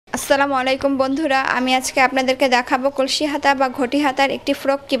আসসালামু আলাইকুম বন্ধুরা, আমি আজকে আপনাদেরকে দেখাবো কলসি হাতা বা ঘটি হাতার একটি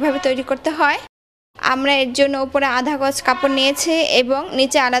ফ্রক কিভাবে তৈরি করতে হয়। আমরা এর জন্য উপরে আধা গজ কাপড় নিয়েছি এবং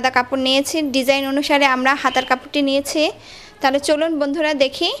নিচে আলাদা কাপড় নিয়েছি। ডিজাইন অনুসারে আমরা হাতার কাপড়টি নিয়েছি। তাহলে চলুন বন্ধুরা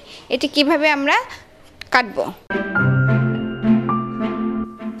দেখি এটি কিভাবে আমরা কাটবো।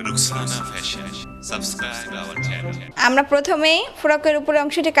 Rukshana fashion. Subscribe our channel. আমরা প্রথমেই ফ্রকের উপরে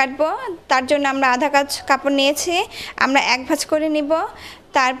অংশটি কাটবো। তার জন্য আমরা আধা গজ কাপড় নিয়েছি, আমরা এক ভাঁজ করে নিব।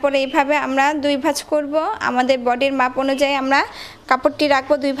 তারপরে এইভাবে আমরা দুই ভাঁজ করব। আমাদের বডির মাপ অনুযায়ী আমরা কাপড়টি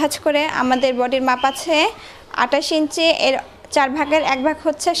রাখবো দুই ভাঁজ করে। আমাদের বডির মাপ আছে 28 ইঞ্চি, এর 4 ভাগের 1 ভাগ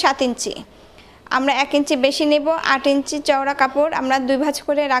হচ্ছে 7 ইঞ্চি। আমরা 1 ইঞ্চি বেশি নেব। 8 ইঞ্চি চওড়া কাপড় আমরা দুই ভাঁজ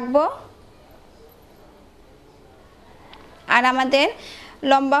করে রাখবো। আর আমাদের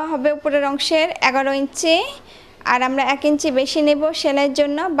লম্বা হবে উপরের অংশের 11 ইঞ্চি, আর আমরা 1 ইঞ্চি বেশি নেব সেলাইয়ের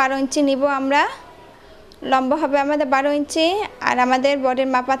জন্য। 12 ইঞ্চি নিব আমরা। লম্বা হবে আমাদের 12 ইঞ্চি, আর আমাদের বডির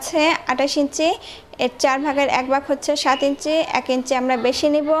মাপ আছে 28 ইঞ্চি, এর 4 ভাগের 1 ভাগ হচ্ছে 7 ইঞ্চি। 1 ইঞ্চি আমরা বেশি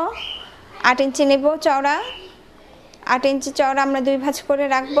নেব, 8 ইঞ্চি নেব চওড়া। 8 ইঞ্চি চওড়া আমরা দুই ভাঁজ করে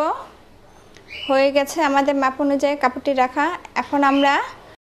রাখবো। হয়ে গেছে আমাদের মাপ অনুযায়ী কাপড়টি রাখা। এখন আমরা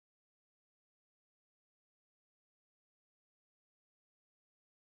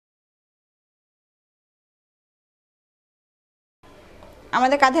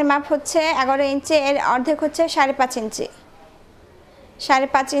আমাদের কাঁধের মাপ হচ্ছে 11 ইঞ্চি, এর অর্ধেক হচ্ছে 5.5 ইঞ্চি।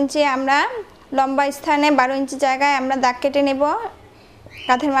 5.5 ইঞ্চি আমরা লম্বা স্থানে 12 ইঞ্চি জায়গায় আমরা দাগ কেটে নেব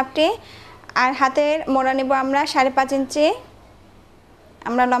কাঁধের মাপটি। আর হাতের মোড়া নেব আমরা 5.5 ইঞ্চি।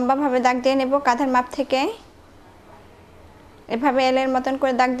 আমরা লম্বাভাবে দাগ দিয়ে নেব কাঁধের মাপ থেকে। এভাবে এলের মতন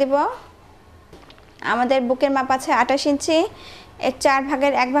করে দাগ দিব। আমাদের বুকের মাপ আছে 28 ইঞ্চি, এর 4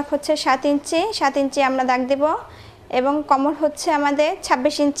 ভাগের 1 ভাগ হচ্ছে 7 ইঞ্চি। 7 ইঞ্চি আমরা দাগ দেব। এবং কোমর হচ্ছে আমাদের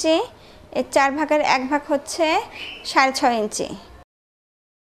 26 ইঞ্চি, এর 4 ভাগের 1 ভাগ হচ্ছে 6.5 ইঞ্চি।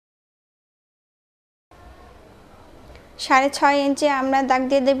 6.5 ইঞ্চি আমরা দাগ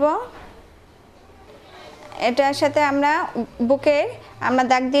দিয়ে দেব। এটার সাথে আমরা বুকের আমরা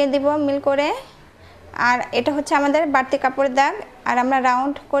দাগ দিয়ে দিব মিল করে। আর এটা হচ্ছে আমাদের বাড়তি কাপড়ের দাগ। আর আমরা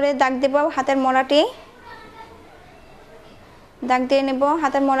রাউন্ড করে দাগ দেব হাতের মোড়াটি। দাগ দিয়ে নেব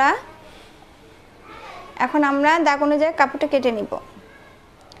হাতের মোড়া। এখন আমরা দাগ অনুযায়ী কাপড়টা কেটে নিব।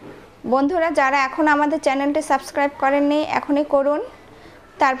 বন্ধুরা যারা এখন আমাদের চ্যানেলটি সাবস্ক্রাইব করেননি এখনই করুন,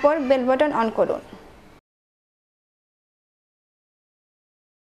 তারপর বেল বাটন অন করুন।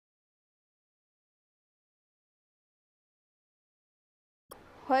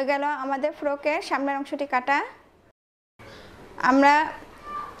 হয়ে গেল আমাদের ফ্রকের সামনের অংশটি কাটা। আমরা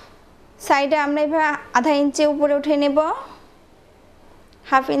সাইডে আমরা এভাবে আধা ইঞ্চি উপরে উঠে নেব।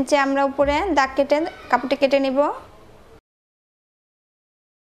 হাফ ইঞ্চি আমরা উপরে দাগ কেটে কাপড়টি কেটে নেব।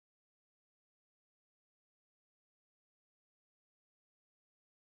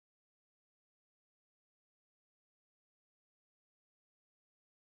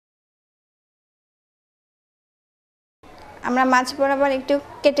 আমরা মাঝ বরাবর একটু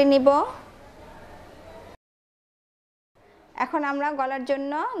কেটে নিব। এখন আমরা গলার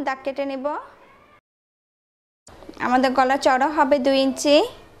জন্য দাগ কেটে নেব। আমাদের গলা চওড়া হবে 2 ইঞ্চি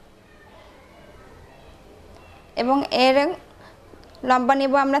এবং এর লম্বা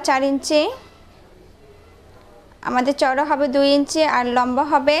নেব আমরা 4 ইঞ্চি। আমাদের চওড়া হবে 2 ইঞ্চি আর লম্বা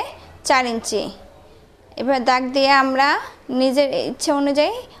হবে 4 ইঞ্চি। এবার দাগ দিয়ে আমরা নিজের ইচ্ছে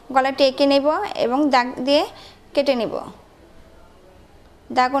অনুযায়ী গলাটি এঁকে নেব এবং দাগ দিয়ে কেটে নেব।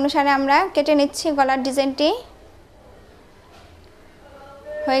 দাগ অনুসারে আমরা কেটে নিচ্ছি গলার ডিজাইনটি।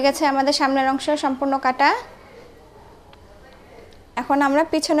 হয়ে গেছে আমাদের সামনের অংশ সম্পূর্ণ কাটা। এখন আমরা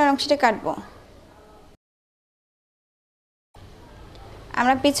পিছনের অংশটি কাটব।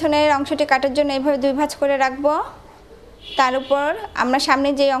 আমরা পিছনের অংশটি কাটার জন্য এইভাবে দুই ভাঁজ করে রাখব। তার উপর আমরা সামনে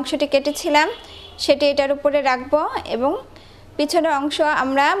যে অংশটি কেটেছিলাম সেটি এটার উপরে রাখব এবং পিছনের অংশ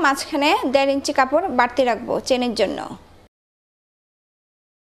আমরা মাঝখানে 1.5 ইঞ্চি কাপড় বাড়তি রাখব চেনের জন্য।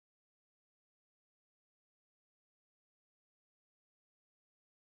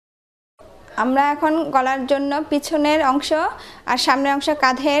 আমরা এখন গলার জন্য পিছনের অংশ আর সামনের অংশ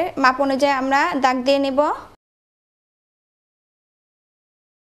কাঁধের মাপ অনুযায়ী আমরা দাগ দিয়ে নেব।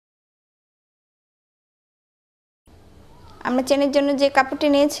 আমরা চেনের জন্য যে কাপড়টি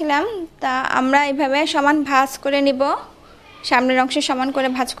নিয়েছিলাম তা আমরা এইভাবে সমান ভাঁজ করে নিব। সামনের অংশে সমান করে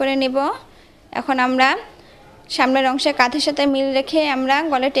ভাঁজ করে নেব। এখন আমরা সামনের অংশে কাঁধের সাথে মিল রেখে আমরা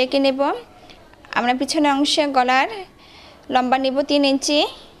গলাটা এঁকে নেব। আমরা পিছনের অংশে গলার লম্বা নেব 3 ইঞ্চি।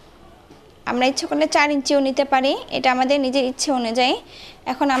 আমরা ইচ্ছে করলে 4 ইঞ্চিও নিতে পারি, এটা আমাদের নিজের ইচ্ছে অনুযায়ী।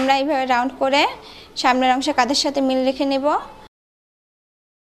 এখন আমরা এইভাবে রাউন্ড করে সামনের অংশে কাঁধের সাথে মিল রেখে নেব।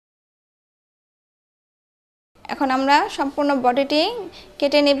 এখন আমরা সম্পূর্ণ বডিটি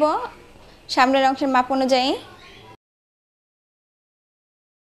কেটে নেব সামনের অংশের মাপ অনুযায়ী।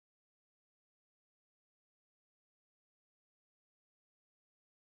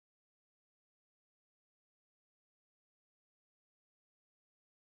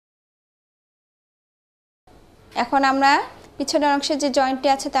 এখন আমরা পিছনের অংশে যে জয়েন্টটি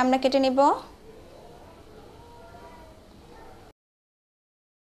আছে তা আমরা কেটে নেব।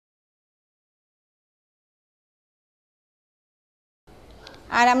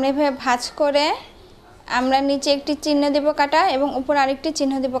 আর আমরা এভাবে ভাঁজ করে আমরা নিচে একটি চিহ্ন দেব কাটা এবং উপরে আরেকটি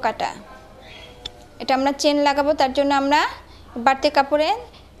চিহ্ন দেব কাটা। এটা আমরা চেন লাগাবো, তার জন্য আমরা বাড়তি কাপড়ে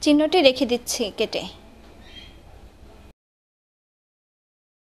চিহ্নটি রেখে দিচ্ছি কেটে।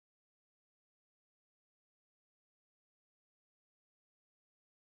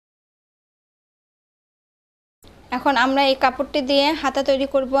 এখন আমরা এই কাপড়টি দিয়ে হাতা তৈরি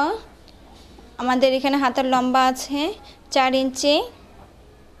করব। আমাদের এখানে হাতার লম্বা আছে 4 ইঞ্চি,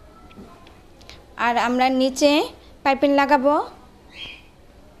 আর আমরা নিচে পাইপিং লাগাবো।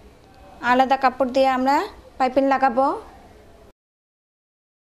 আলাদা কাপড় দিয়ে আমরা পাইপিং লাগাবো।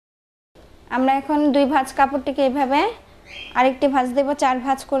 আমরা এখন 2 ভাঁজ কাপড়টিকে এইভাবে আরেকটি ভাঁজ দেব, 4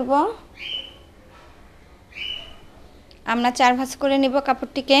 ভাঁজ করব। আমরা 4 ভাঁজ করে নিব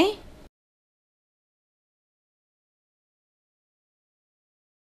কাপড়টিকে।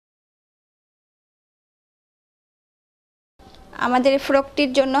 আমাদের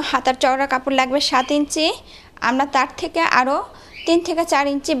ফ্রকটির জন্য হাতার চওড়া কাপড় লাগবে 7 ইঞ্চি। আমরা তার থেকে আরও 3 থেকে 4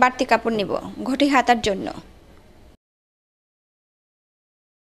 ইঞ্চি বাড়তি কাপড় নিব ঘটি হাতার জন্য।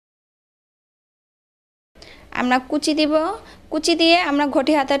 আমরা কুচি দিব, কুচি দিয়ে আমরা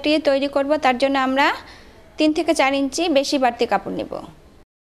ঘটি হাতাটি তৈরি করব, তার জন্য আমরা 3 থেকে 4 ইঞ্চি বেশি বাড়তি কাপড় নিব।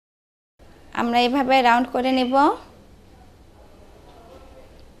 আমরা এভাবে রাউন্ড করে নেব।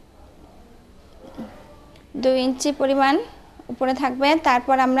 2 ইঞ্চি পরিমাণ উপরে থাকবে।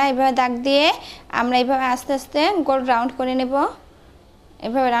 তারপর আমরা এভাবে দাগ দিয়ে আমরা এইভাবে আস্তে আস্তে গোল রাউন্ড করে নেব।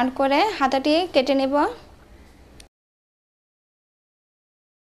 এভাবে রাউন্ড করে হাতাটি কেটে নেব,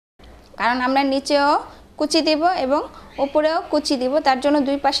 কারণ আমরা নিচেও কুচি দেব এবং উপরেও কুচি দেব, তার জন্য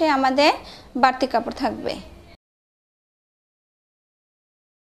 2 পাশে আমাদের বাড়তি কাপড় থাকবে।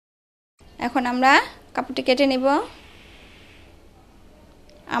 এখন আমরা কাপড়টি কেটে নেব।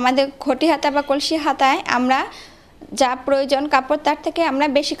 আমাদের ঘটি হাতা বা কলসি হাতায় আমরা যা প্রয়োজন কাপড় তার থেকে আমরা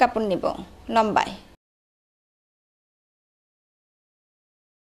বেশি কাপড় নিব লম্বায়।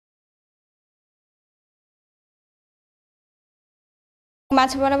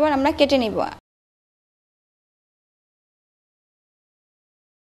 মাঝ বরাবর আমরা কেটে নিব।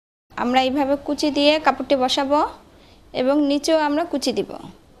 আমরা এইভাবে কুচি দিয়ে কাপড়টি বসাবো এবং নিচেও আমরা কুচি দিব,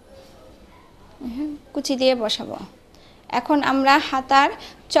 কুচি দিয়ে বসাবো। এখন আমরা হাতার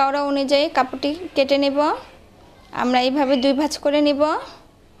চওড়া অনুযায়ী কাপড়টি কেটে নেব। আমরা এইভাবে 2 ভাঁজ করে নিব।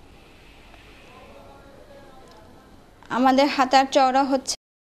 আমাদের হাতার চওড়া হচ্ছে,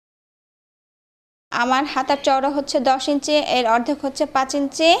 আমার হাতার চওড়া হচ্ছে 10 ইঞ্চি, এর অর্ধেক হচ্ছে 5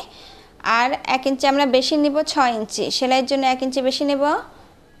 ইঞ্চি, আর 1 ইঞ্চি আমরা বেশি নিব 6 ইঞ্চি। সেলাইয়ের জন্য 1 ইঞ্চি বেশি নেব।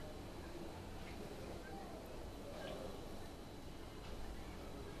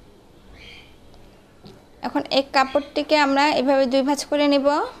 এখন এই কাপড়টিকে আমরা এভাবে 2 ভাঁজ করে নেব।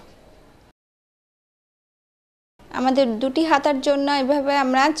 আমাদের দুটি হাতার জন্য এভাবে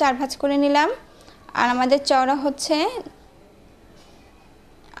আমরা 4 ভাঁজ করে নিলাম। আর আমাদের চওড়া হচ্ছে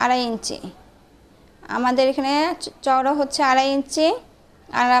 2.5 ইঞ্চি। আমাদের এখানে চওড়া হচ্ছে 2.5 ইঞ্চি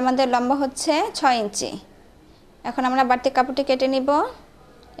আর আমাদের লম্বা হচ্ছে 6 ইঞ্চি। এখন আমরা বাড়তি কাপড়টি কেটে নিব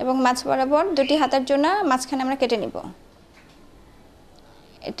এবং মাঝ বরাবর দুটি হাতার জন্য মাঝখানে আমরা কেটে নিব।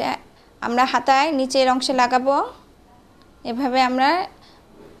 এটা আমরা হাতায় নিচের অংশে লাগাবো। এভাবে আমরা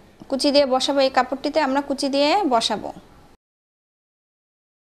কুচি দিয়ে বসাবো। এই কাপড়টিতে আমরা কুচি দিয়ে বসাবো।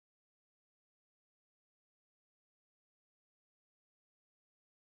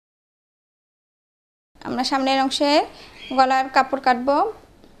 আমরা সামনের অংশে গলার কাপড় কাটবো।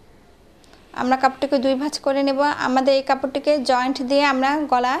 আমরা কাপড়টিকে 2 ভাঁজ করে নেব। আমাদের এই কাপড়টিকে জয়েন্ট দিয়ে আমরা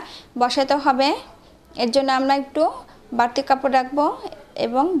গলা বসাতে হবে, এর জন্য আমরা একটু বাড়তি কাপড় রাখবো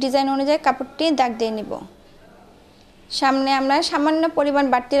এবং ডিজাইন অনুযায়ী কাপড়টি দাগ দিয়ে নিব। সামনে আমরা সামান্য পরিমাণ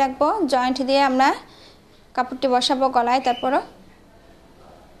বাড়তি রাখবো, জয়েন্ট দিয়ে আমরা কাপড়টি বসাবো গলায়। তারপর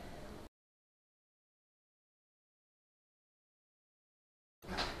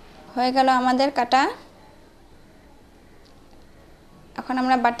হয়ে গেল আমাদের কাটা। এখন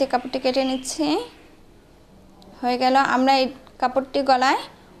আমরা বাড়তি কাপড়টি কেটে নিচ্ছি। হয়ে গেল। আমরা এই কাপড়টি গলায়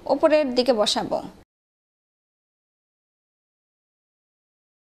উপরের দিকে বসাবো।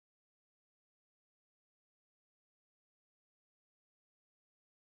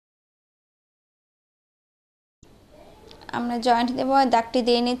 আমরা জয়েন্ট দেব, দাগটি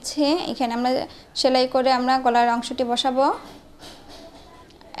দিয়ে নিচ্ছি। এখানে আমরা সেলাই করে আমরা গলার অংশটি বসাবো।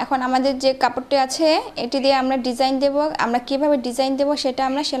 এখন আমাদের যে কাপড়টি আছে এটি দিয়ে আমরা ডিজাইন দেব। আমরা কিভাবে ডিজাইন দেব সেটা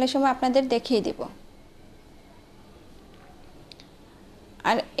আমরা সেলাইয়ের সময় আপনাদের দেখিয়ে দেব।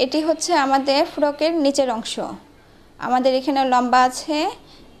 আর এটি হচ্ছে আমাদের ফ্রকের নিচের অংশ। আমাদের এখানে লম্বা আছে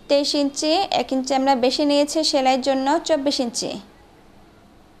 23 ইঞ্চি, 1 ইঞ্চি আমরা বেশি নিয়েছি সেলাইয়ের জন্য 24 ইঞ্চি।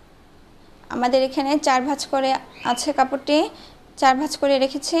 আমাদের এখানে 4 ভাঁজ করে আছে, কাপড়টি 4 ভাঁজ করে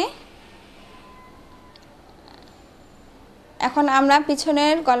রেখেছি। এখন আমরা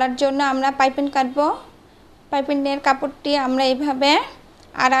পিছনের গলার জন্য আমরা পাইপিং কাটবো। পাইপিংয়ের কাপড়টি আমরা এইভাবে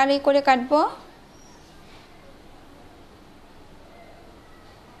আড়াআড়ি করে কাটবো।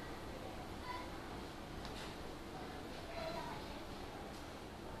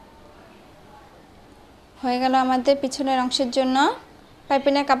 হয়ে গেল আমাদের পিছনের অংশের জন্য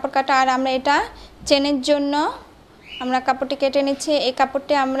পাইপিংয়ের কাপড় কাটা। আর আমরা এটা চেনের জন্য আমরা কাপড়টি কেটে নিচ্ছি। এই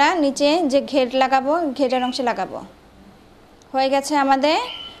কাপড়টি আমরা নিচে যে ঘের লাগাবো, ঘেরের অংশে লাগাবো। হয়ে গেছে আমাদের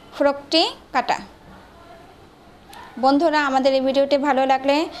ফ্রকটি কাটা। বন্ধুরা, আমাদের এই ভিডিওটি ভালো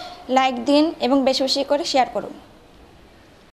লাগলে লাইক দিন এবং বেশি বেশি করে শেয়ার করুন।